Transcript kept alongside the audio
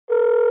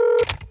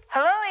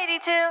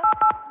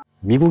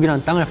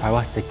미국이란 땅을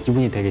밟았을 때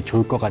기분이 되게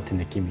좋을 것 같은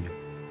느낌이에요.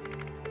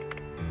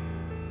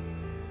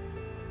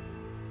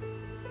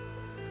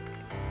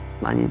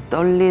 많이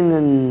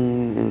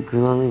떨리는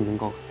그거는 있는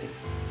것 같아요.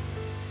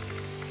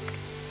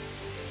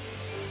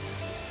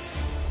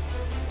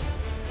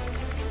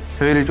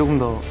 저희를 조금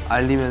더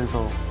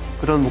알리면서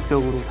그런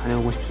목적으로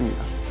다녀오고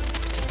싶습니다.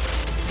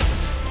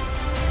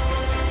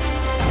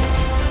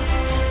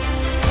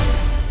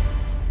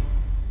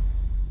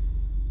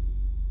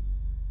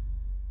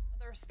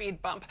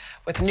 Speed bump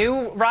with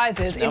new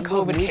rises in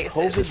COVID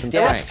cases.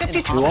 They're up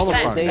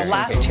 52% in the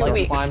last 2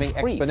 weeks. Climbing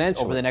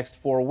exponentially over the next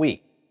 4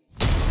 weeks.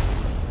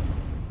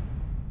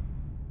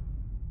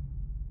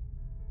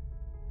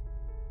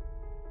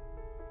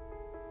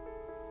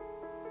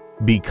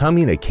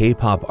 Becoming a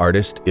K-pop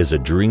artist is a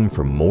dream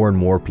for more and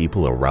more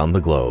people around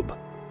the globe.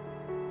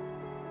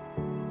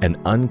 An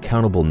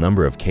uncountable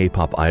number of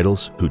K-pop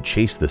idols who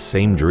chase the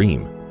same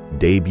dream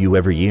debut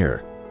every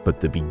year,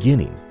 but the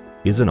beginning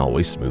isn't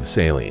always smooth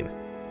sailing.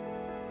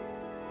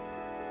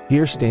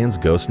 Here stands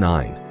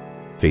GHOST9,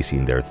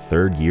 facing their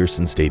 3rd year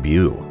since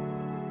debut.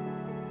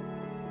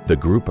 The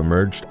group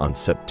emerged on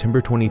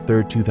September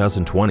 23,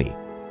 2020,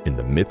 in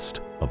the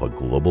midst of a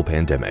global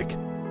pandemic,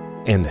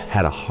 and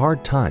had a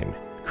hard time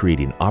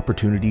creating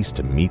opportunities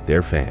to meet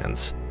their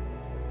fans.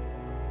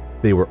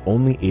 They were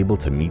only able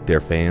to meet their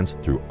fans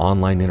through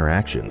online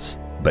interactions,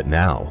 but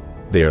now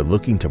they are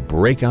looking to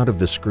break out of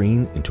the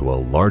screen into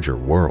a larger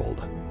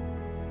world.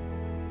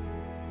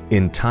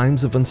 In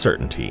times of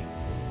uncertainty,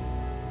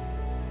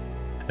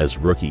 as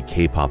rookie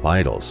K-pop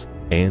idols,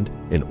 and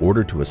in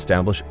order to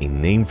establish a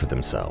name for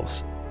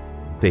themselves,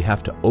 they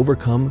have to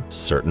overcome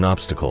certain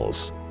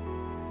obstacles.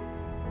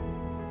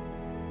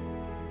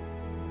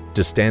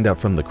 To stand out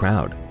from the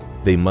crowd,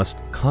 they must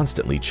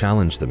constantly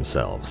challenge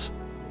themselves,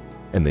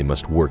 and they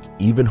must work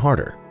even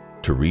harder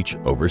to reach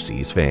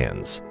overseas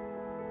fans.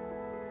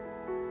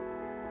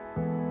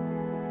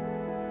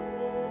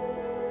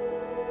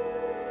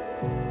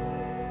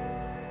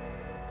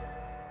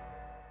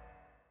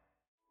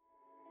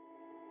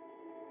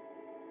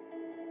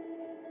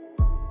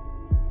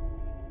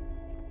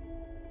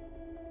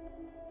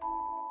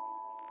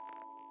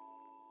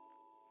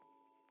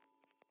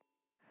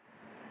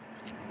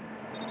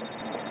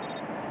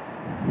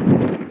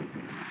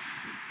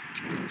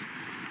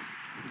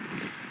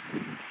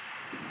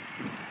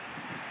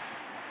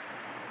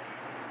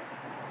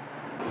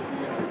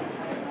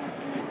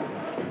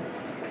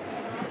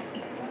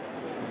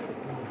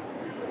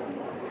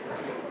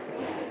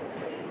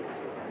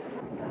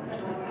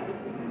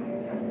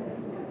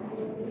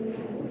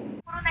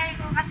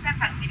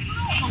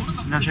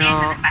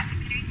 안녕하세요.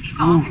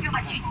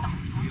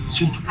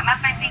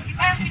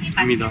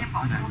 입니다.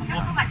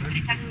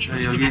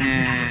 네, 여기는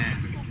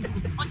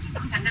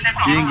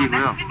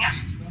비행기고요.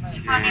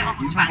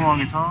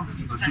 인천공항에서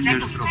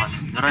로스앤젤레스로 가는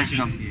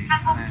 11시간 비행.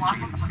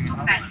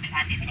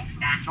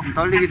 조금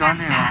떨리기도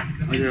하네요.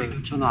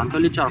 맞아요. 저는 안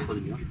떨릴 줄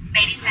알았거든요.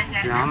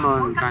 그냥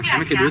한번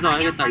재밌게 놀다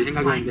와야겠다 이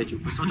생각이었는데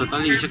지금 벌써부터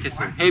떨리기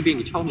시작했어요. 해외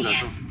비행기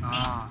처음이라서.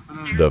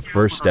 The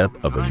first step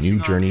of a new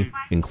journey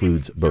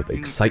includes both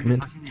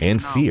excitement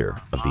and fear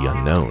of the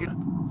unknown.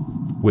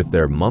 With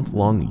their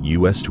month-long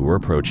U.S. tour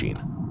approaching,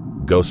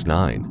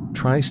 GHOST9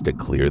 tries to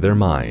clear their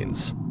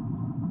minds.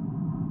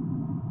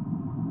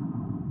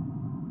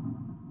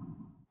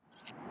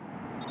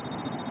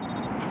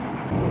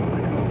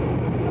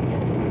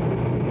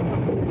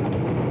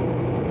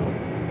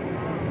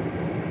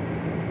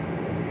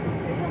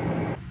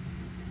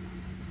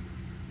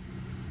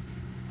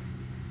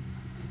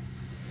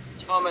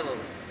 처음에는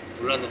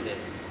놀랐는데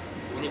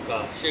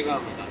오니까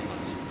실감이 나는 것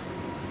같습니다.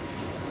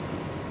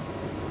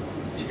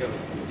 지금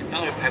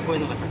땅을 밟고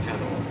있는 것 자체가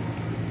너무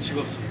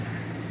즐겁습니다.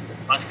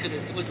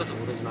 마스크를 쓰고 있어서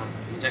모르지만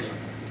굉장히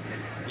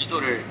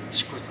미소를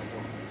짓고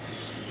있었고.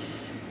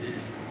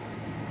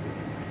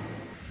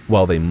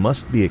 While they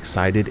must be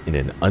excited in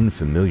an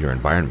unfamiliar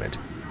environment,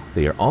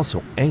 they are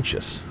also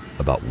anxious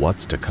about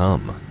what's to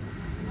come.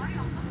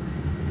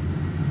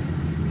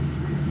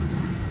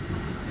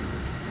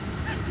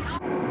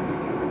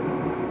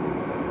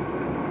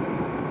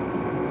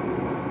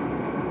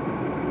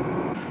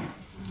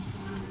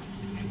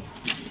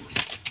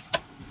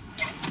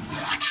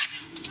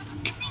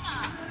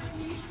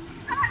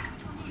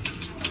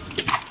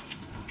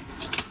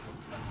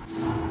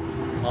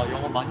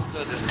 영어 많이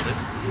써야 되는데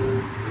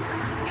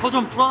혀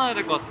좀 풀어놔야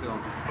될 것 같아요.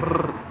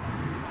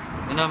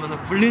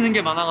 왜냐면 굴리는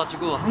게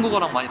많아가지고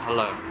한국어랑 많이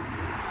달라요.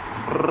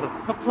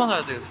 혀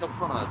풀어놔야 돼요. 혀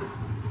풀어놔야 돼.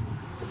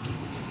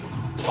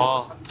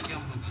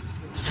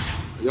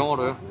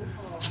 영어로요?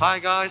 Hi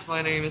guys,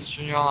 my name is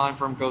Junyoung. I'm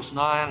from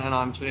GHOST9 and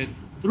I'm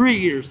 23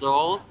 years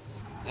old.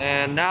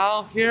 And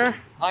now here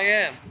I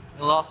am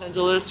in Los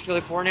Angeles,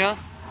 California,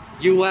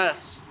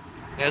 US.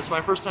 And it's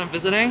my first time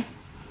visiting,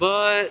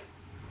 but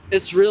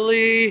it's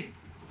really,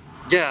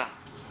 yeah,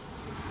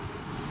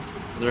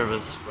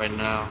 nervous right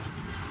now.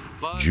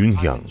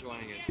 Junyoung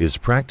is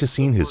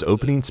practicing his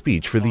opening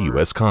speech for the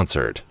US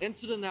concert.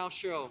 Into the Now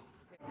show.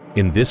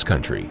 In this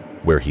country,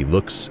 where he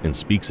looks and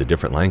speaks a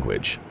different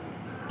language,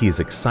 He is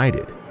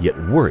excited, yet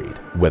worried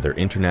whether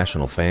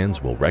international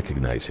fans will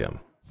recognize him.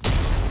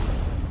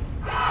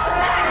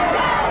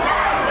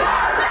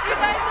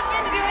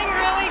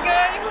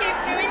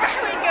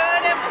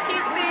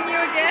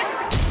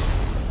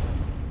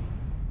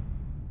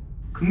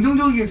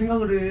 긍정적인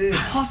생각을 해.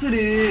 탓을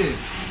해.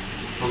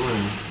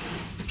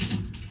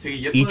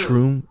 Each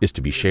room is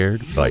to be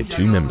shared by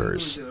two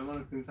members.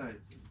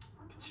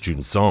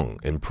 Jun-sung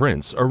and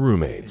Prince are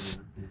roommates.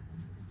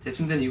 제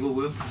침대는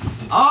이거고요.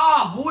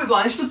 아, 뭐해? 너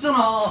안 씻었잖아.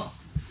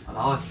 아,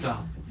 나와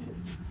진짜.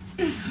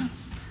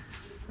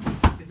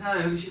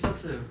 괜찮아, 여기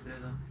씻었어요.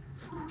 그래서.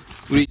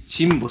 우리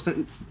짐 뭐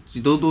쓴?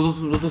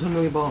 너도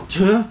설명해 봐.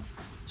 저요?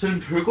 저는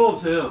별거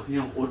없어요.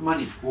 그냥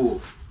옷만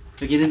입고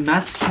여기는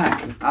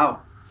마스크팩.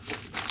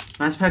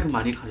 마스크팩은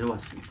많이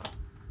가져왔습니다.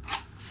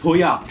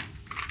 보약,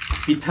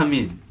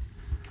 비타민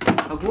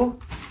하고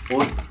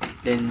옷,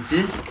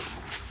 렌즈,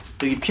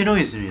 여기 피아노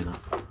있습니다.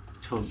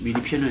 저 미니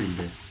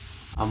피아노인데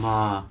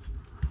아마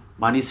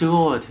많이 쓸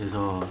것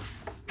같아서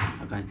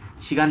약간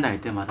시간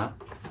날 때마다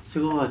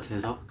쓸 것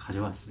같아서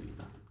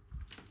가져왔습니다.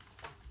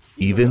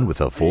 Even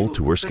with a full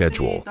tour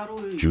schedule,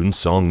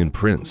 Jun-sung and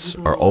Prince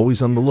are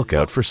always on the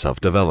lookout for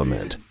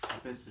self-development.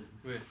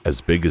 As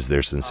big as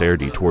their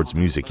sincerity towards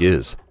music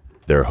is,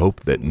 their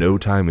hope that no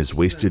time is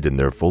wasted in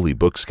their fully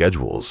booked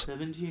schedules.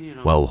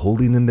 While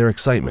holding in their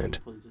excitement,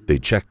 they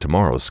check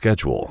tomorrow's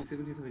schedule.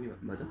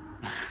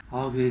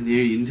 아, 근데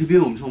내일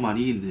인터뷰 엄청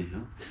많이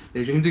있네요.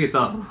 내일 좀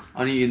힘들겠다.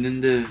 아니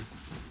있는데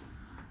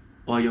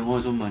와 영어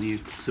좀 많이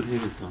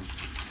복습해야겠다.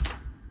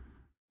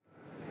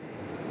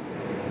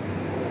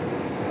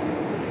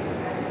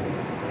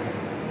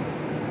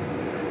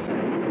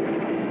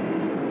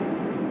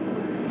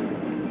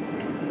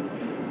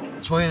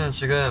 저희는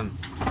지금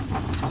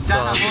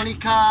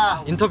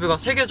산타모니카 인터뷰가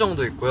 3개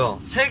정도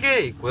있고요.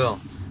 3개 있고요.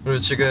 그리고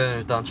지금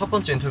일단 첫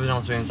번째 인터뷰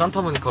장소인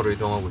산타모니카로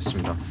이동하고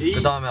있습니다.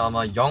 그 다음에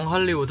아마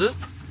영할리우드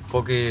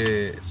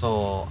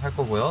거기서 할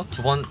거고요.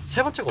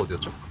 세 번째가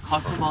어디였죠?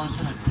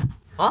 가스마운틴.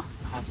 어?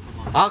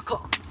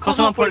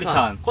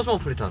 코스모폴리탄.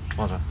 코스모폴리탄.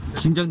 맞아.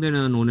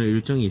 긴장되는 오늘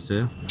일정이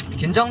있어요?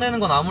 긴장되는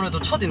건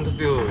아무래도 첫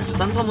인터뷰, 이제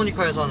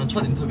산타모니카에서 하는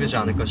첫 인터뷰지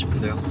않을까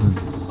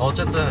싶은데요.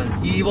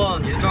 어쨌든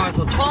이번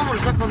일정에서 처음으로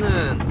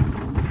시작하는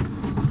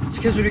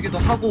스케줄이기도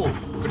하고,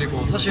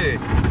 그리고 사실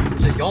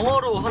이제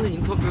영어로 하는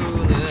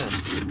인터뷰는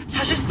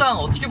사실상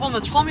어떻게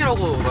보면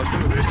처음이라고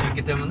말씀을 드릴 수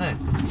있기 때문에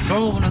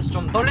그런 부분에서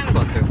좀 떨리는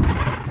것 같아요.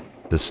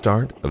 The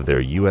start of their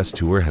U.S.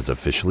 tour has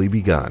officially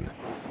begun.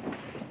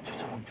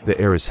 The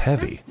air is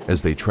heavy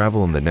as they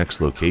travel in the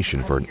next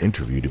location for an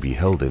interview to be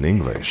held in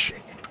English.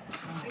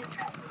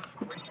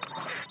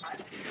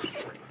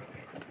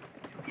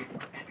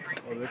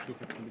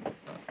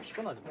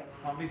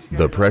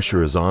 The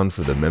pressure is on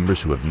for the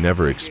members who have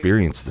never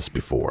experienced this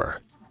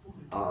before.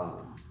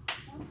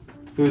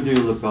 Who do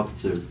you look up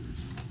to?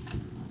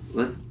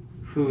 What?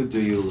 Who do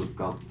you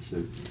look up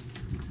to?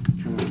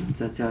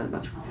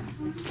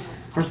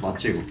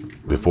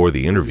 Before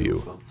the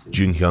interview,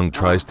 Jun-hyung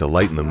tries to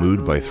lighten the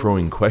mood by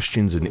throwing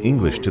questions in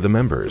English to the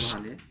members.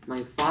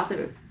 My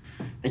father.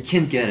 I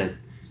can't get it.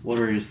 What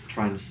are you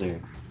trying to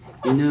say?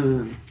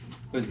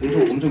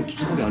 엄청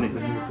비슷하게 안 해.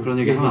 그런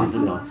얘기 하면 안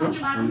된다.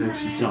 근데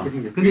진짜.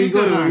 근데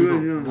이거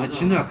아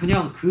진우야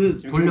그냥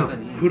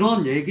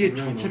그런 얘기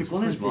자체를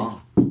꺼내지 마.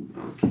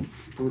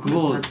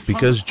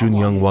 Because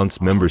Jun-hyung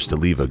wants members to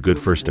leave a good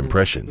first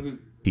impression,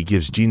 he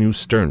gives Jinwoo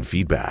stern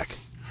feedback.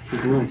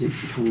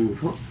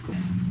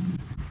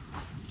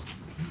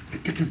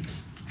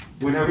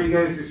 Whenever you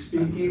guys are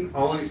speaking,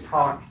 always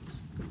talk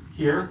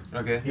here.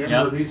 Okay.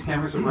 Yeah. These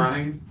cameras are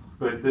running,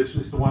 but this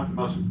is the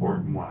most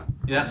important one.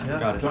 Yeah.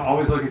 Got it. So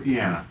always look at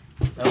Deanna.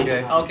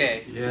 Okay.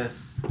 Okay. Yes.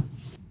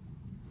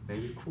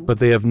 But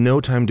they have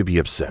no time to be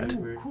upset,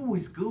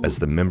 as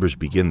the members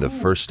begin the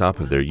first stop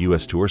of their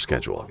U.S. tour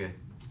schedule. Okay.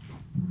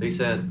 They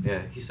said,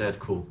 yeah, he said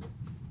cool.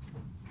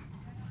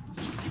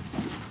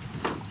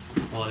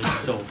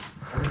 진짜.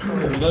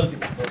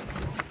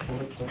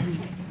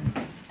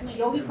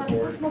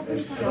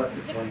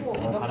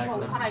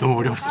 너무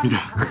어렵습니다.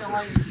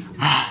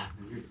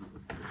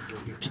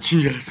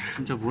 미친 줄 알았어요.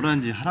 진짜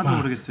뭐라는지 하나도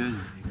모르겠어요.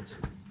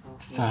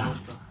 진짜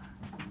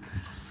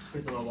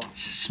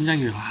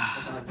심장이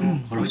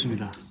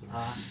어렵습니다.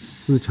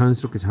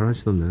 자연스럽게 잘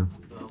하시던데요?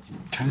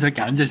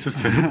 자연스럽게 앉아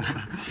있었어요.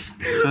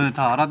 저는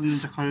다 알아듣는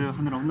척 하느라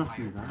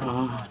혼났습니다.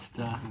 아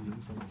진짜.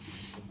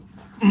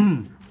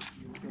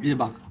 이제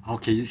막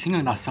오케이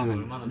생각났어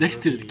하면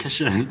넥스트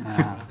캐션.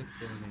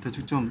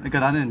 대충 좀 그러니까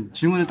나는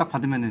질문을 딱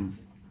받으면은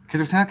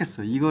계속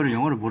생각했어. 이거를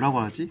영어로 뭐라고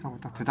하지? 하고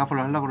딱 대답을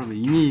하려고 그러면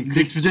이미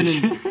그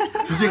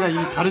주제가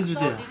이미 다른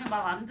주제야. 니는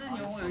막 안 되는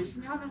영어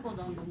열심히 하는 거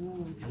난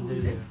너무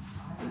좋은데.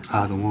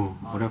 아 너무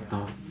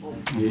어렵다.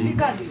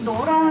 그러니까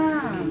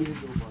너랑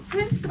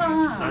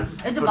프린스랑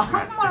애들 막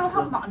한국말로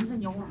하고 막 안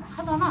되는 영어로 막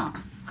하잖아.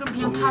 그럼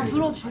그냥 다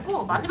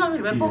들어주고 마지막에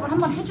랩업을 한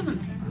번 해주면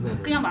돼. 네.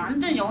 그냥 막 안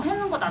되는 영어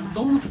해는 거 난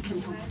너무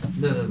괜찮거든.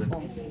 네네네.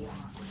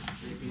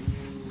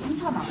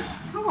 괜찮아.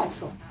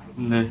 상관없어.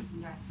 네.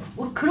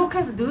 그렇게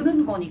해서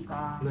느는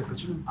거니까.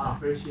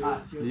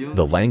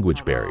 The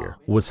language barrier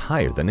was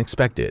higher than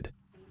expected.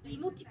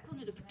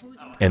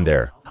 And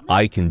their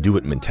I can do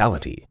it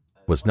mentality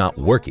was not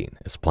working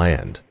as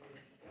planned.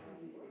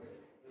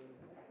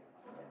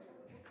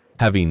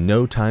 Having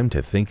no time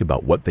to think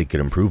about what they could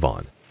improve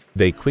on,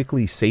 they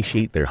quickly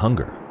satiate their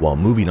hunger while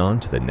moving on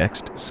to the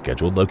next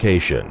scheduled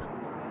location.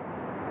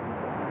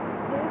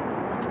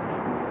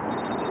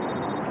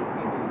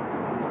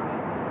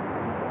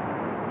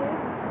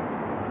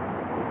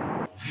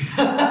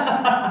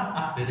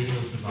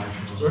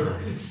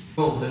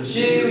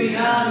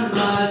 시위하는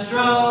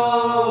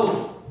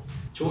마에스트로.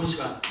 좋은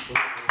시간.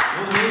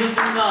 너무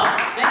재밌었습니다.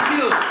 Thank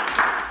you.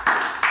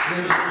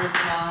 Have a great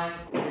time.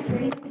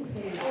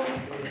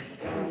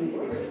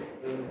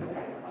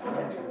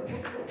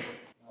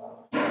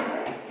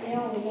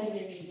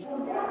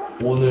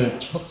 오늘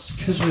첫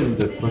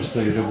스케줄인데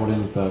벌써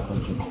잃어버리니까 약간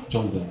좀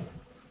걱정되네.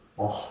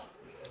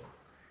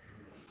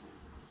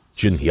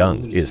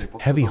 Junhyung is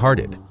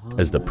heavy-hearted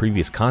as the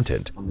previous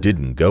content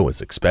didn't go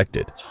as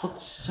expected. 첫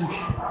시작이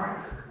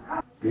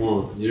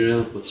뭐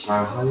이래놓고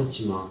잘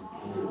하겠지만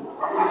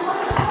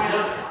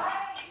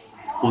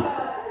곧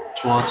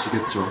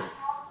좋아지겠죠.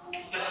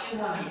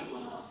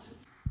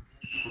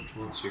 곧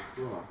좋아질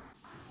거야.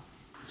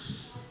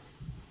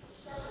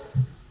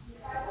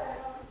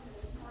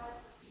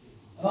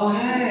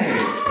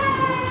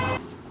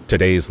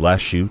 Today's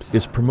last shoot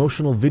is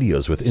promotional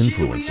videos with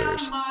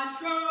influencers.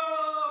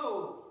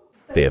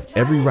 They have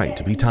every right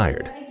to be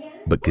tired,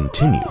 but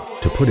continue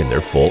to put in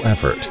their full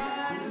effort.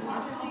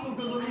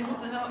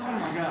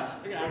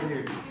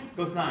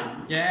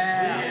 GHOST9.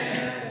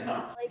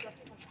 Yeah.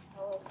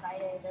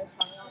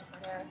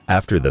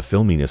 After the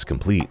filming is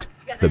complete,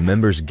 the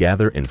members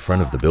gather in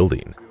front of the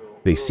building.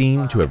 They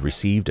seem to have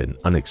received an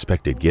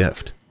unexpected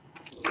gift.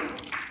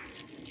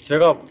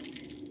 제가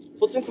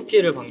포춘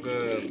쿠키를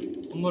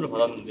방금 선물을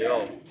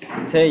받았는데요.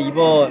 제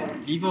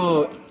이번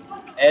미국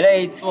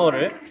LA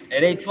투어는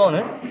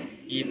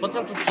이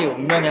포춘 쿠키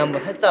운명에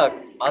한번 살짝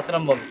맛을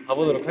한번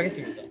봐보도록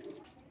하겠습니다.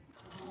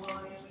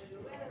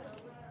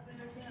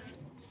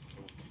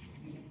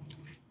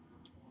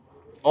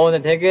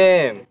 근데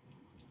되게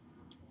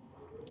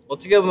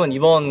어떻게 보면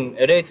이번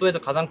LA 투어에서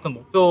가장 큰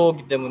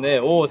목표이기 때문에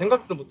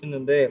생각도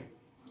못했는데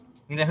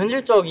굉장히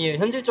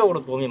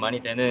현실적으로 도움이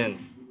많이 되는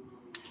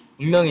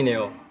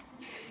운명이네요.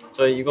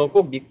 저희 이거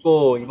꼭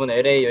믿고 이번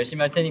LA 열심히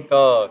할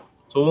테니까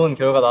좋은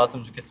결과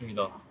나왔으면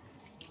좋겠습니다.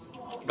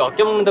 이거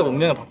아껴 먹는다고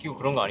운명이 바뀌고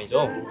그런 거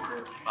아니죠?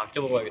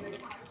 아껴 먹어야겠다.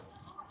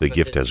 The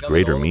gift has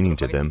greater meaning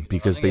to them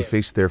because they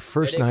faced their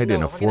first night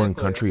in a foreign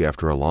country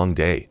after a long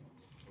day.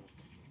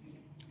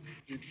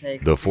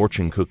 The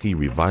fortune cookie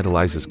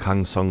revitalizes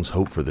Kang Sung's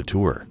hope for the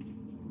tour.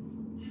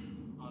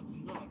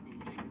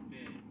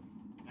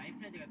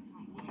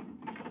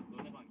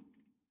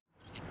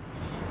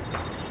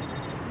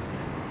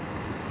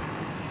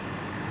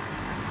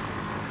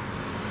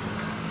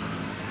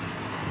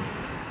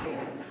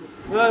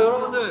 야,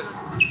 여러분들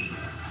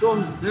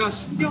좀 내가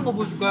신기한 거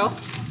보여줄까요?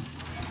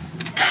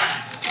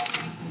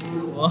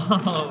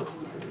 와우.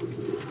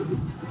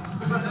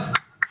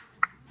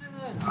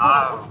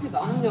 어떻게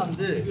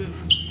나누냐인데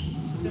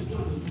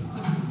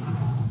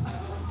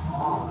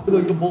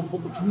이거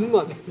먹고 죽는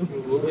거 아니야?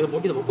 이거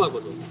먹기다 먹고 할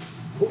거죠?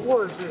 먹고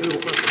가야지. 이거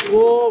먹고 할 거야. 오,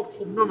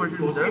 겁나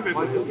맛있는데?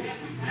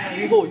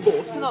 이거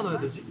어떻게 나눠야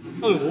되지?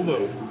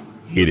 먹어봐요.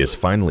 It is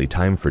finally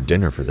time for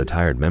dinner for the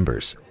tired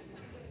members.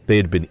 They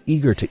had been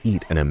eager to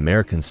eat an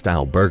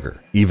American-style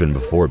burger even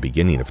before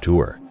beginning of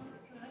tour.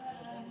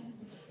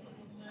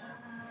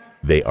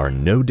 They are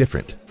no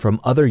different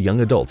from other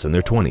young adults in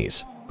their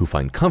 20s who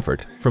find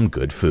comfort from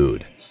good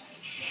food.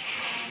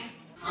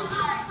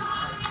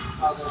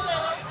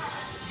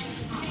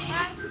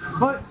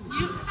 But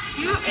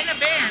you in a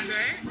band,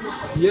 right?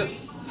 Yep.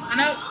 I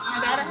know my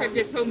daughter had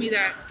just told me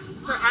that,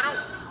 so I don't.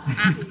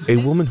 A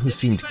woman who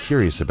seemed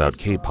curious about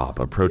K-pop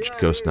approached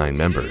GHOST9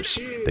 members.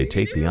 They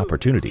take the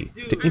opportunity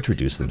to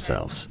introduce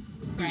themselves.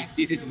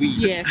 This is we.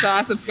 Yeah, so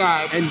I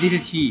subscribe. And this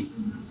is he.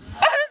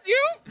 Oh, that's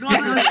you? No,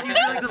 he's really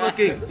good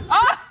looking.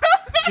 Oh.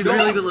 He's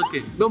really good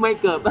looking. No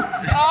makeup.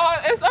 Oh,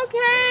 it's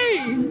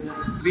okay.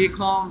 We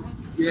come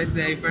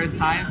USA first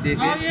time. This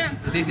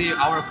is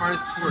our first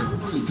tour.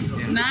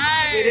 Yeah.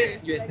 Nice. It is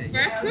USA.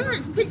 First tour.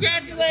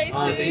 Congratulations.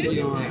 Oh, thank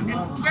you.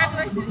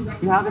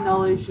 Congratulations. We have an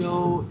LA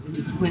show in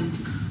the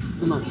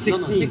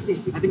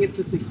 16. I think it's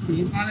the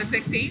 16th. On the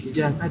 16th?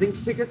 Yes, I think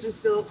tickets are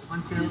still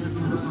on sale.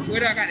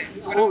 Where do I got it?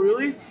 Oh,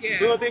 really?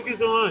 Yeah. Oh, thank you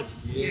so much.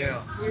 Yeah.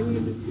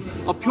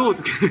 표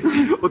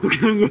어떻게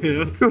하는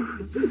거예요?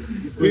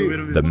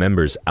 The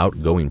members'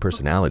 outgoing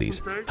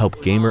personalities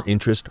help gamer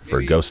interest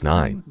for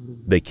GHOST9.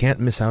 They can't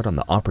miss out on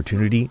the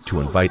opportunity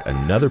to invite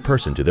another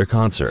person to their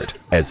concert,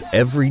 as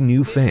every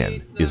new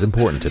fan is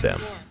important to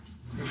them.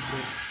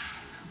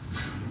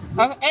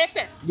 Okay,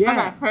 exit. Yeah.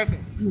 Okay,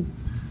 perfect.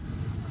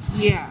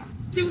 Yeah.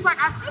 She was like,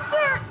 I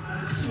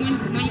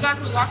think when you guys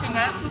were walking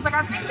up, she was like,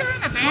 I think they're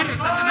in a band or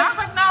something. And I was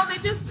like, no,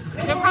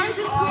 they're probably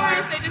just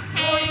tourists. They just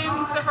came.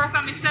 It's the first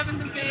time they stepped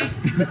into Big.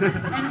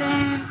 And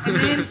then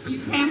you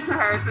came to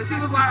her, so she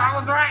was like, I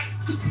was right.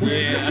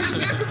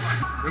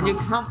 Yeah. When you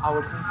come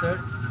our concert,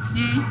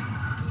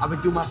 I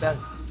will do my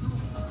best.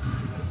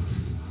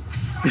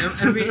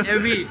 And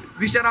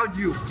we shout out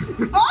you. Oh,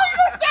 you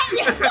gonna shout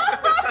you?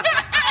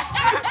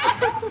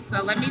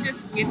 So let me just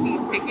get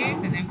these tickets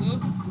and then we'll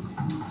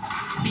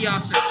see y'all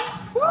soon.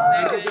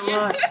 Thank you so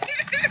much.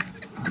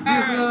 See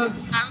you soon.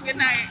 Have a good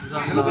night.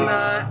 Have a good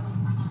night.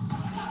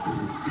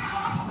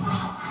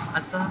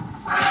 아싸.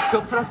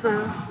 그거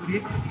팔았어요,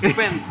 우리?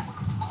 팬.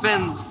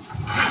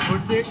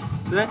 볼틱?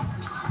 네?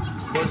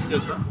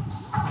 고스트였어?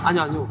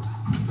 아니요.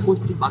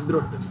 고스트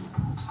만들었어요.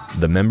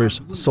 The members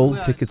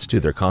sold tickets to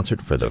their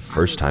concert for the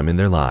first time in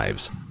their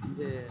lives.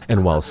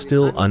 And while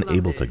still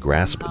unable to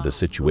grasp the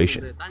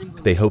situation,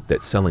 they hope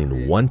that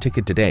selling one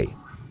ticket today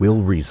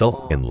will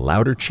result in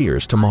louder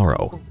cheers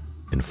tomorrow.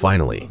 And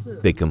finally,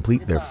 they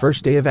complete their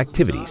first day of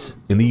activities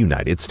in the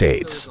United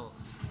States.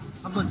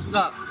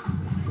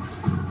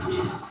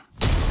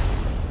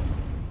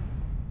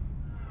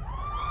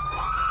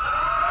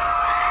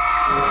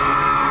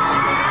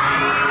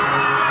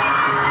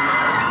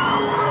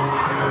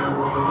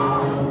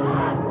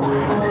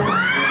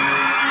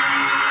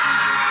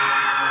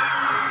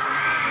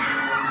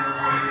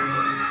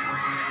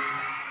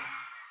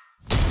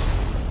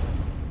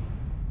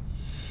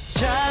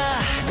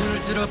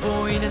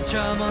 보이는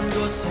저 먼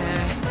곳에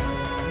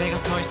내가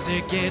서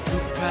있을게 두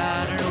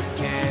팔을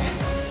높게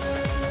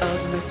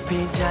어둠에서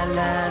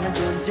빛잘나는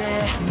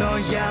존재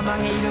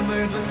너야망의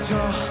이름을 붙여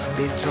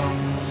Be strong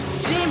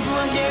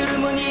진부한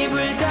게으름은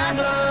입을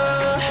닫어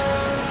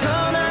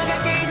더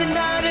나가게 이제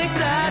나를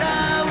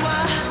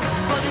따라와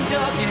뻗은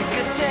저 길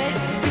끝에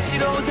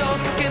빛으로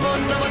더 깊게 못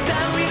넘어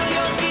땅 위로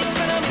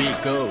연기처럼 We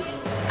go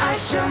I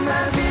show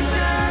my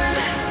vision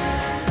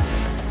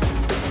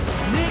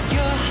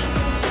느껴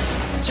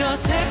저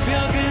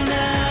새벽을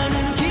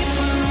나는 기분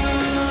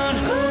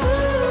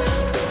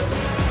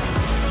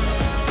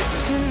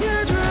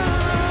스며들어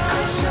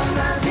I show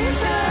my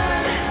vision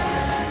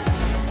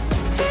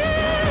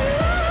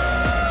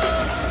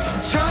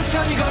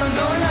천천히 걸어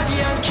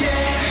놀라지 않게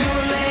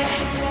몰래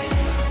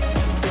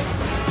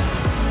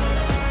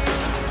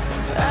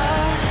I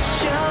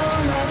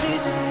show my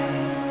vision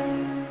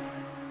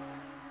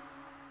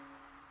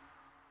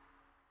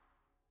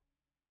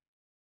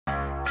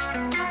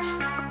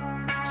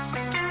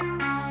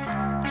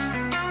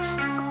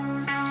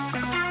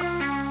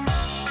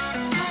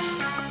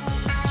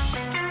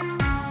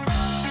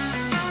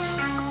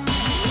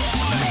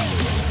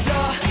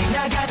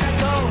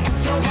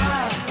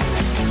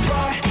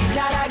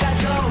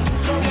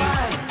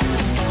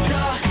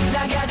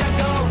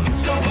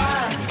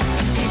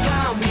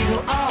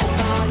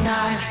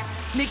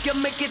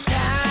Make it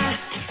time,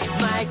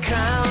 my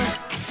crown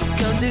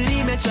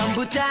건드리면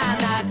전부 다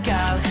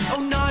knockout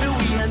Oh 너를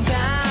위한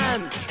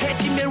밤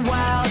해지면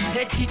wild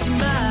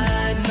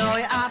해치지만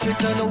너의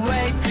앞에서는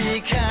waste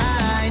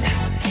behind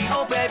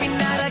Oh baby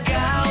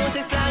날아가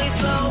세상의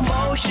slow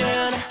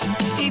motion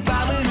이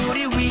밤은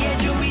우리 위해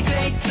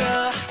준비돼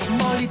있어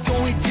멀리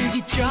동이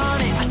들기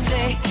전에 I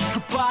say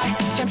goodbye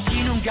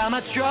잠시 눈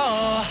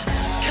감아줘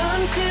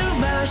Come to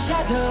my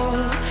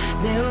shadow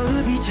내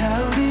호흡이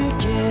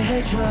차오르게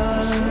해줘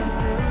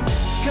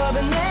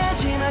겁은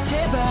내지 마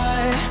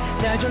제발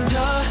날 좀 더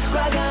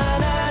과감하게